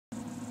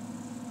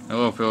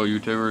Hello fellow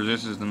YouTubers,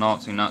 this is the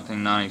Nazi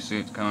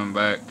 1996 coming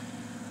back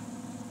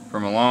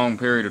from a long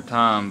period of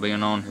time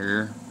being on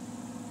here.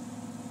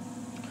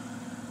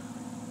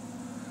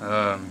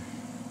 A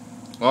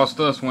lot of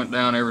stuff's went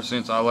down ever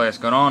since I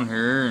last got on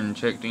here and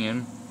checked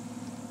in.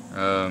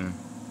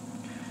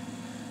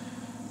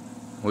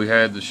 We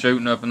had the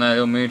shooting up in that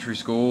elementary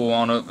school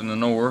on up in the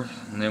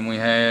north, and then we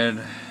had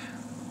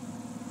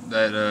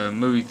that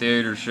movie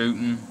theater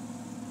shooting.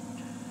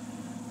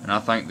 And I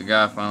think the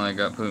guy finally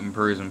got put in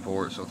prison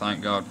for it, so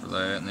thank God for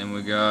that. And then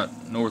we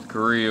got North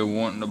Korea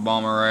wanting to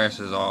bomb our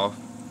asses off.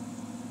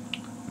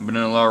 I've been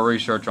doing a lot of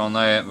research on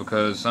that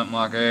because something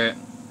like that,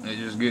 it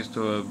just gets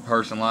to a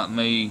person like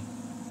me,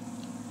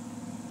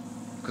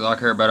 because I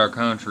care about our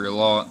country a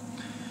lot.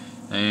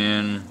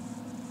 And,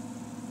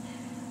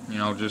 you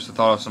know, just the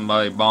thought of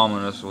somebody bombing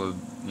us was,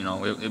 you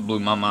know, it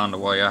blew my mind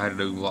away. I had to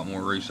do a lot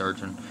more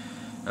researching.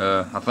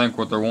 I think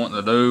what they're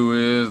wanting to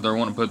do is they're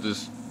wanting to put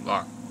this,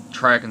 like,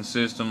 tracking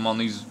system on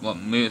these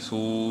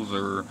missiles,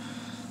 or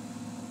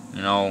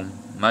you know,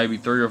 maybe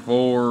 3 or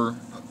 4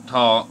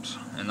 tops,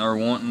 and they're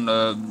wanting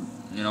to,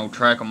 you know,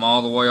 track them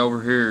all the way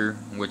over here,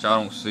 which I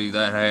don't see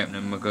that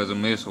happening because a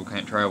missile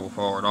can't travel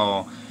far at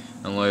all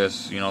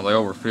unless, you know, they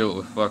overfill it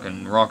with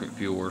fucking rocket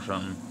fuel or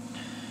something.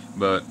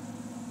 But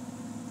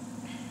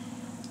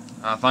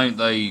I think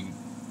they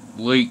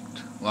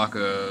leaked like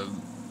a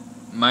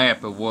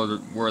map of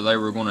where they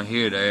were going to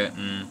hit at,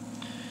 and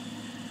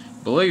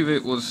believe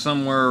it was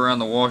somewhere around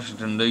the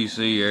Washington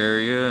D.C.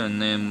 area,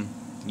 and then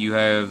you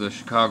have the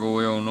Chicago,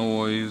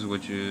 Illinois,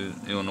 which is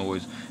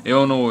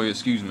Illinois,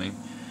 excuse me,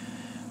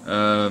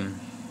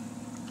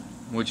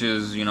 which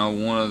is, you know,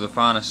 one of the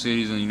finest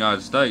cities in the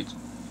United States.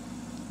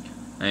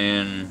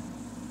 And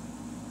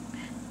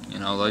you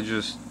know, that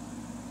just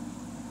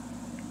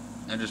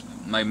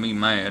made me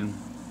mad.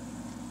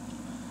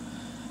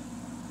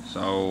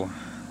 So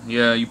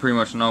yeah, you pretty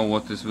much know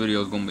what this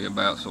video is going to be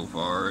about so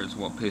far. It's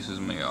what pisses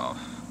me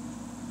off.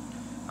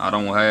 I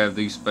don't have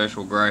these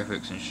special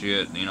graphics and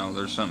shit. You know,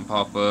 there's something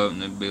pop up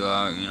and it'd be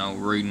like, you know,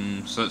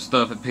 reading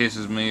stuff that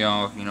pisses me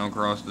off, you know,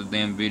 across the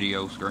damn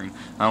video screen.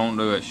 I don't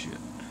do that shit.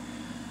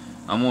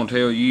 I'm gonna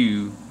tell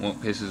you what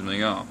pisses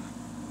me off.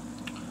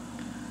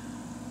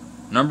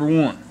 Number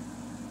 1,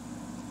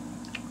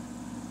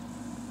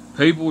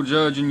 people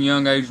judging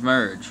young age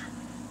marriage.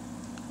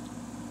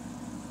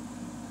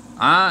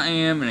 I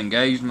am an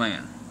engaged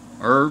man,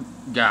 or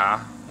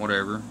guy,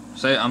 whatever.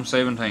 Say I'm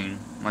 17.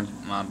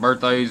 My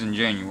birthday's in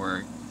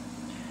January.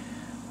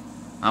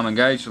 I'm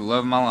engaged to the love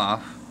of my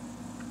life.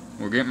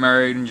 We're getting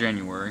married in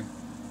January.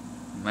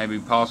 Maybe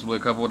possibly a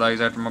couple of days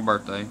after my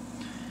birthday.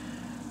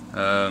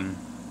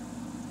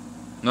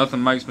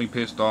 Nothing makes me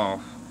pissed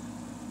off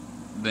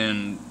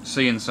than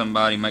seeing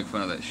somebody make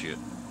fun of that shit.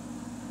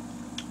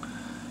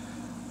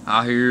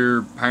 I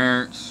hear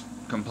parents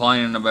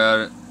complaining about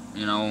it.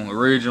 You know,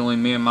 originally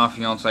me and my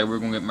fiance, we were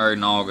going to get married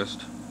in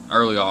August,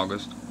 early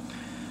August.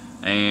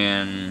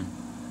 And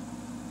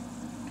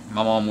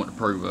my mom wouldn't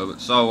approve of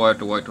it, so I have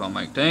to wait till I'm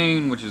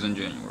 18, which is in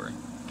January.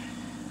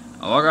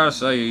 All I gotta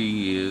say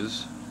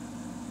is,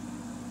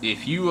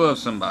 if you love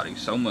somebody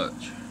so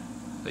much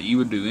that you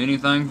would do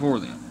anything for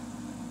them,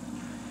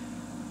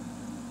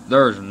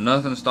 there's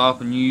nothing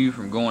stopping you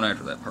from going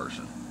after that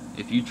person.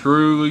 If you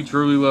truly,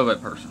 truly love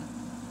that person.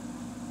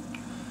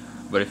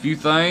 But if you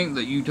think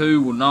that you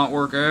two will not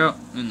work out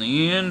in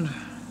the end,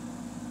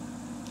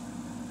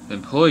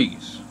 then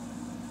please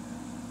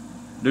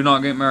do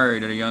not get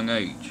married at a young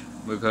age.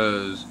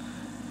 Because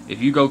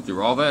if you go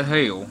through all that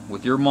hell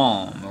with your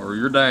mom or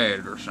your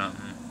dad or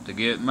something to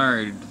get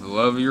married to the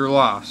love of your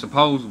life,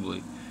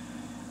 supposedly,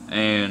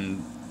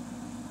 and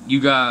you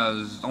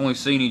guys only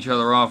seen each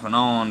other off and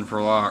on for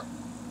like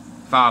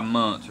 5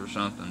 months or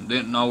something,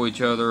 didn't know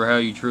each other, how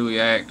you truly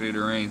acted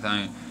or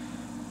anything,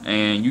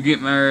 and you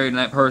get married and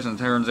that person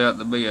turns out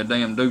to be a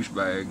damn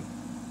douchebag,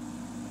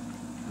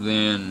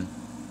 then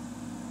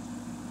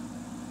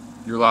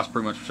your life's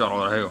pretty much shot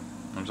out of hell.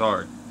 I'm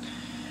sorry.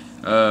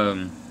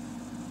 Another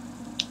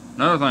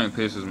thing that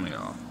pisses me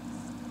off.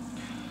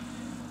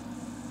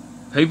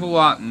 People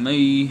like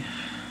me,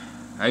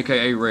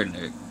 aka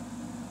Redneck,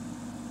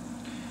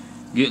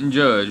 getting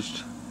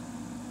judged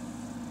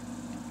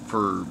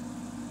for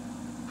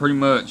pretty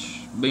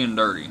much being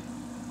dirty.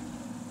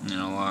 You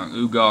know, like,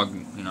 ooh God,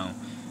 you know,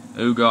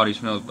 ooh God, he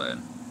smells bad.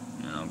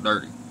 You know,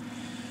 dirty.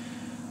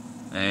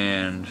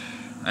 And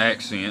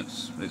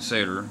accents,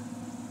 etc.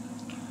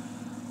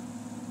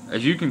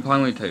 As you can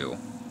plainly tell,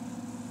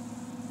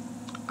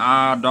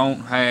 I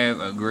don't have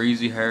a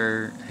greasy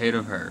head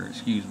of hair,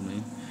 excuse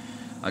me.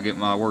 I get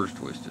my words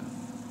twisted.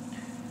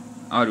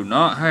 I do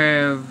not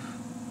have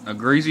a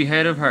greasy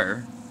head of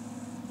hair.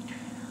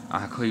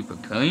 I keep a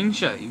clean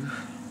shave.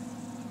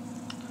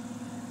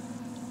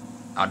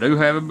 I do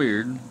have a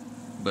beard,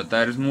 but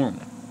that is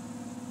normal.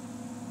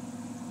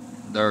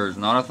 There's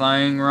not a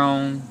thing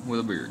wrong with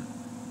a beard,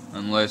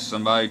 unless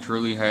somebody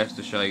truly has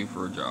to shave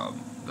for a job.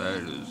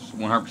 That is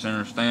 100%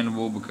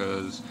 understandable,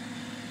 because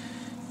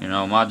You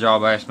know, my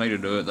job asked me to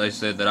do it. They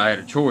said that I had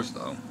a choice,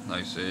 though.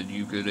 They said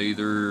you could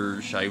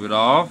either shave it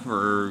off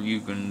or you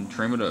can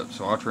trim it up.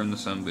 So I trimmed the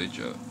sumbitch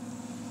up.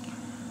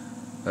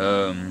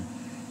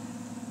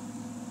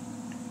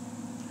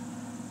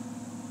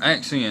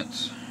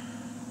 Accents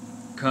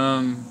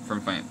come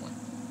from family.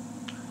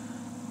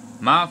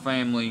 My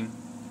family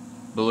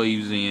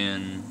believes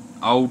in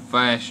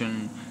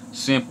old-fashioned,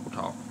 simple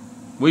talk.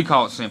 We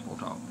call it simple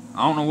talk.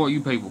 I don't know what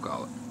you people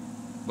call it,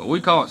 but we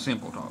call it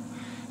simple talk.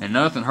 And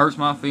nothing hurts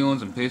my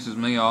feelings and pisses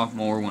me off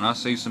more when I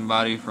see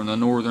somebody from the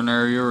northern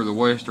area or the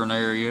western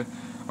area,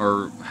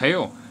 or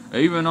hell,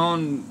 even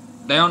on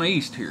down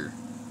east here.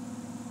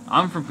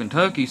 I'm from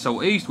Kentucky,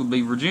 so east would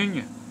be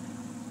Virginia.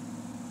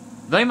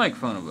 They make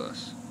fun of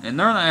us. And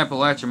they're in the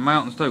Appalachian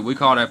Mountains too. We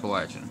call it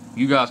Appalachian.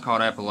 You guys call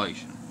it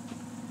Appalachian.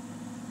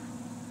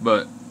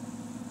 But,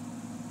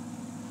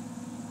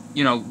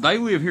 you know, they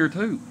live here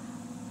too.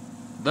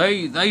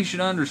 They should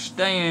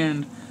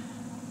understand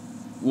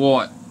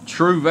what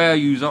true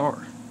values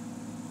are.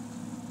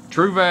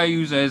 True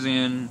values as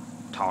in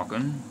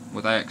talking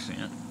with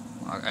accent,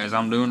 as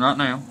I'm doing right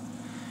now.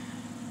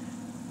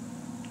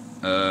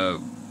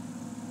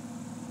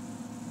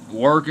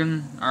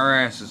 Working our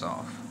asses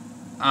off.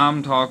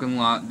 I'm talking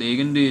like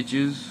digging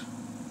ditches,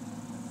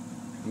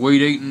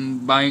 weed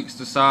eating banks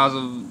the size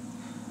of,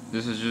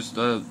 this is just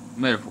a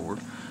metaphor,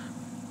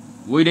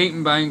 weed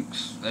eating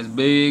banks as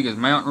big as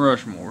Mount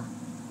Rushmore.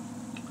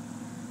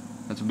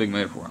 That's a big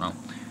metaphor, I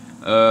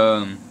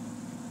know.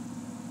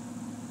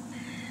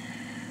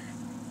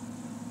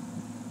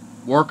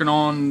 Working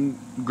on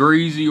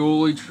greasy,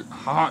 oily,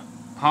 hot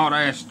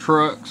ass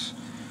trucks,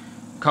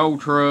 coal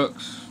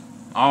trucks,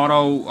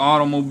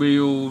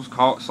 automobiles,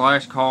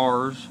 slash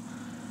cars.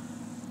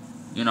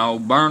 You know,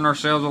 burn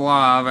ourselves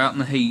alive out in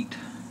the heat.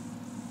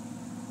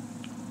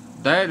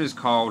 That is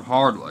called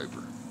hard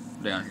labor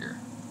down here.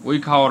 We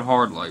call it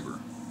hard labor.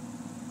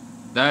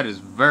 That is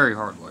very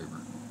hard labor.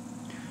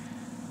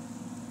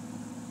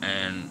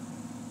 And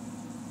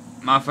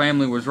my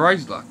family was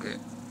raised like that.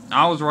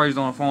 I was raised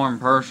on a farm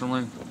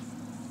personally.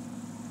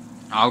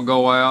 I'll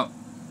go out,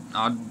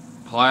 I'd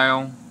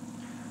plow,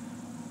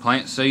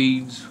 plant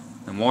seeds,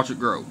 and watch it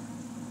grow.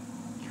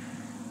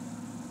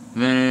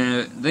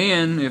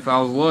 Then, if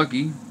I was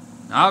lucky,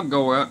 I'd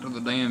go out to the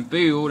damn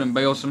field and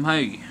bale some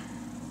hay.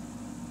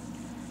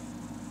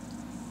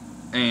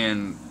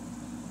 And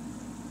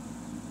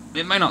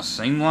it may not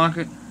seem like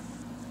it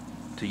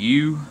to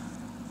you,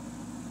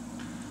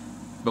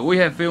 but we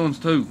have feelings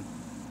too.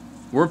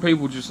 We're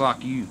people just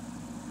like you.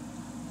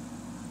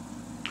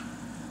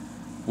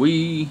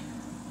 We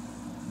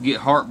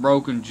get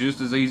heartbroken just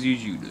as easy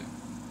as you do.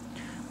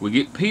 We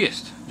get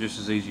pissed just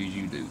as easy as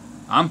you do.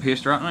 I'm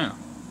pissed right now.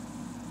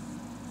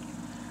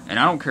 And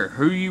I don't care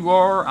who you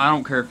are. I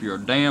don't care if you're a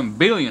damn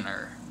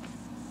billionaire.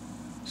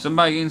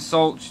 Somebody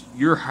insults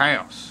your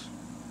house.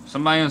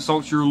 Somebody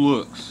insults your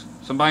looks.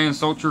 Somebody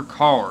insults your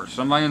car.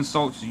 Somebody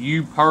insults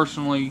you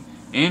personally,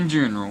 in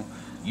general.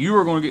 You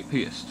are going to get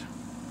pissed.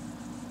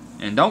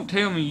 And don't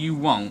tell me you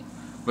won't,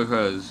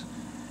 because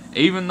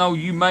even though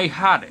you may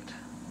hide it,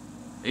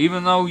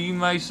 even though you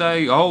may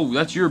say, oh,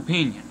 that's your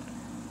opinion,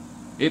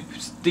 it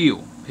still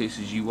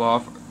pisses you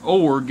off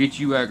or gets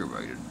you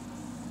aggravated.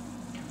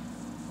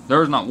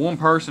 There's not one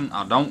person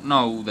I don't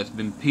know that's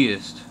been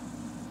pissed,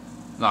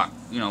 like,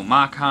 you know,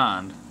 my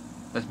kind,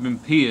 that's been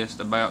pissed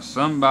about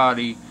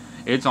somebody.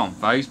 It's on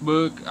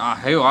Facebook.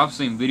 Hell, I've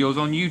seen videos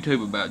on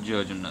YouTube about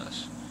judging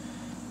us.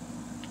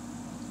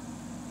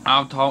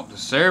 I've talked to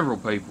several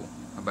people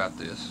about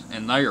this,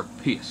 and they are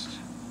pissed.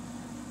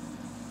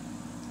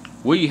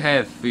 We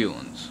have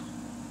feelings.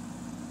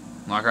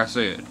 Like I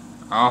said,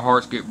 our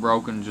hearts get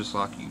broken just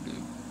like you do.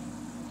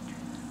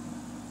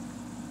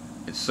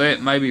 It's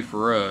sad maybe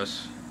for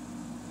us,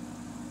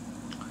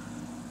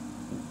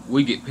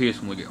 we get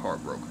pissed when we get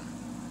heartbroken.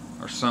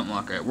 Or something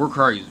like that. We're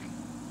crazy.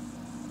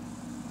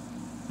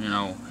 You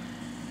know,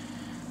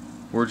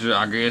 we're just,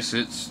 I guess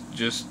it's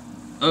just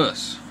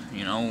us.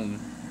 You know,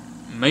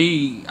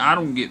 me, I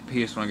don't get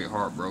pissed when I get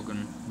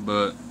heartbroken.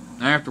 But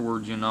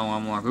afterwards, you know,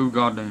 I'm like, ooh,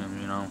 goddamn,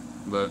 you know.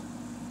 But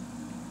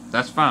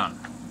that's fine.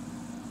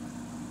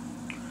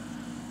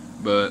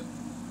 But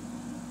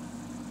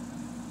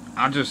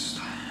I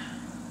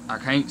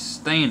can't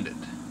stand it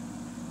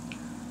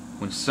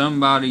when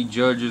somebody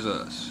judges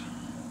us.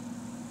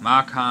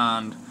 My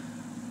kind,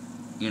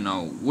 you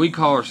know, we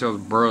call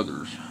ourselves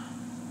brothers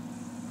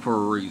for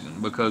a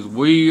reason, because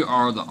we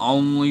are the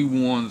only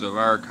ones of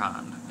our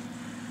kind.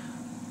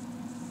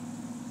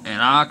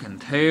 And I can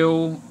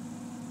tell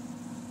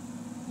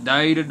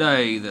day to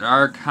day that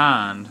our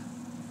kind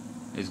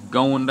is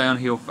going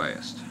downhill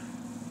fast.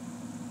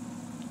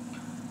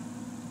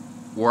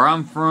 Where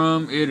I'm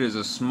from, it is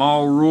a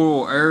small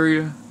rural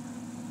area.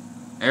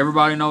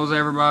 Everybody knows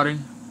everybody.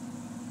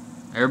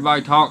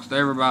 Everybody talks to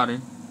everybody.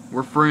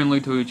 We're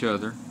friendly to each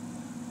other.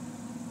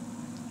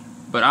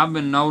 But I've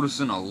been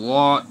noticing a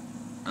lot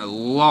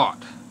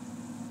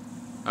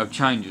of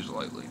changes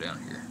lately down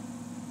here.